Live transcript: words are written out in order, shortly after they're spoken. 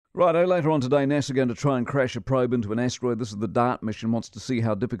Righto, later on today, NASA going to try and crash a probe into an asteroid. This is the DART mission, wants to see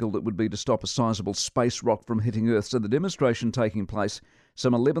how difficult it would be to stop a sizable space rock from hitting Earth. So the demonstration taking place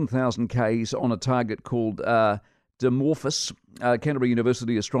some 11,000 k's on a target called Dimorphos. Canterbury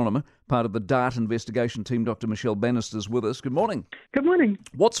University astronomer, part of the DART investigation team. Dr. Michele Bannister is with us. Good morning. Good morning.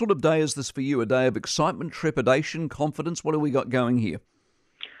 What sort of day is this for you? A day of excitement, trepidation, confidence? What have we got going here?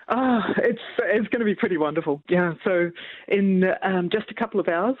 It's going to be pretty wonderful. Yeah, so in just a couple of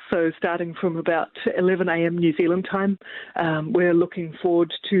hours, so starting from about 11 a.m. New Zealand time, we're looking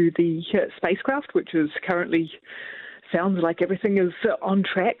forward to the spacecraft, which is currently sounds like everything is on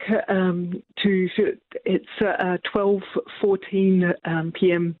track it's 12:14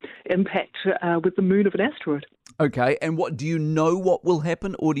 p.m. impact with the moon of an asteroid. Okay, and what do you know what will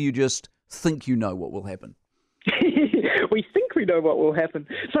happen, or do you just think you know what will happen? We think we know what will happen.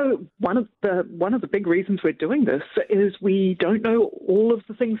 So one of the big reasons we're doing this is we don't know all of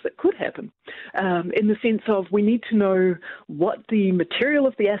the things that could happen, in the sense of we need to know what the material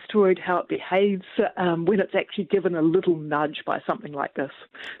of the asteroid, how it behaves when it's actually given a little nudge by something like this.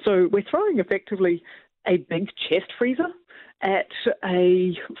 So we're throwing effectively a big chest freezer at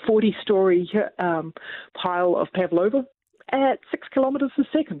a 40-story pile of pavlova at 6 kilometres a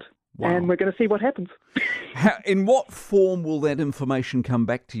second. Wow. And we're going to see what happens. In what form will that information come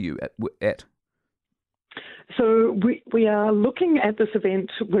back to you at? So we are looking at this event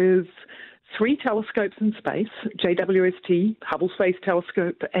with 3 telescopes in space, JWST, Hubble Space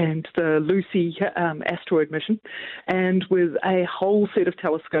Telescope, and the Lucy asteroid mission, and with a whole set of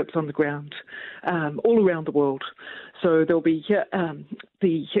telescopes on the ground all around the world. So there'll be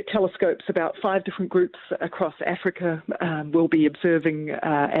the telescopes, about 5 different groups across Africa will be observing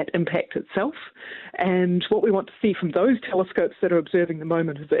at impact itself. And what we want to see from those telescopes that are observing the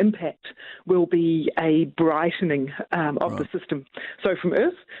moment of impact will be a brightening of the system. So from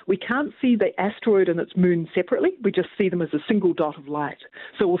Earth, we can't see the asteroid and its moon separately. We just see them as a single dot of light.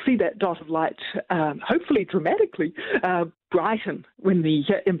 So we'll see that dot of light, hopefully dramatically, brighten when the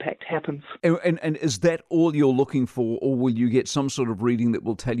impact happens. And is that all you're looking for, or will you get some sort of reading that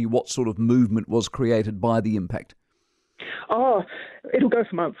will tell you what sort of movement was created by the impact? Oh, it'll go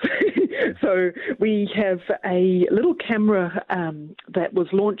for months. So we have a little camera that was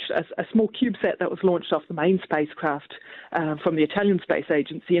launched, a small CubeSat that was launched off the main spacecraft from the Italian Space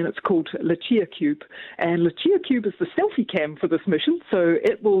Agency, and it's called Lucia Cube. And Lucia Cube is the selfie cam for this mission, so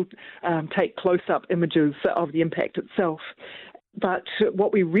it will take close-up images of the impact itself. But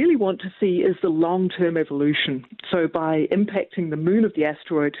what we really want to see is the long-term evolution. So by impacting the moon of the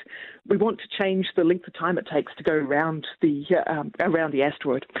asteroid, we want to change the length of time it takes to go around the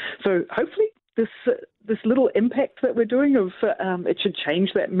asteroid. So hopefully this little impact that we're doing it should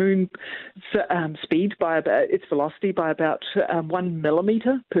change that moon's speed by about its velocity by about 1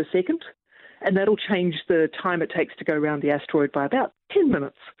 millimeter per second. And that'll change the time it takes to go around the asteroid by about 10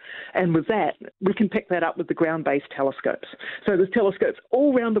 minutes. And with that, we can pick that up with the ground-based telescopes. So there's telescopes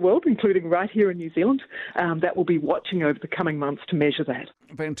all around the world, including right here in New Zealand, that will be watching over the coming months to measure that.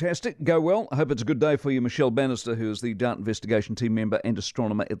 Fantastic. Go well. I hope it's a good day for you. Michele Bannister, who is the DART investigation team member and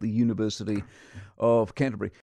astronomer at the University of Canterbury.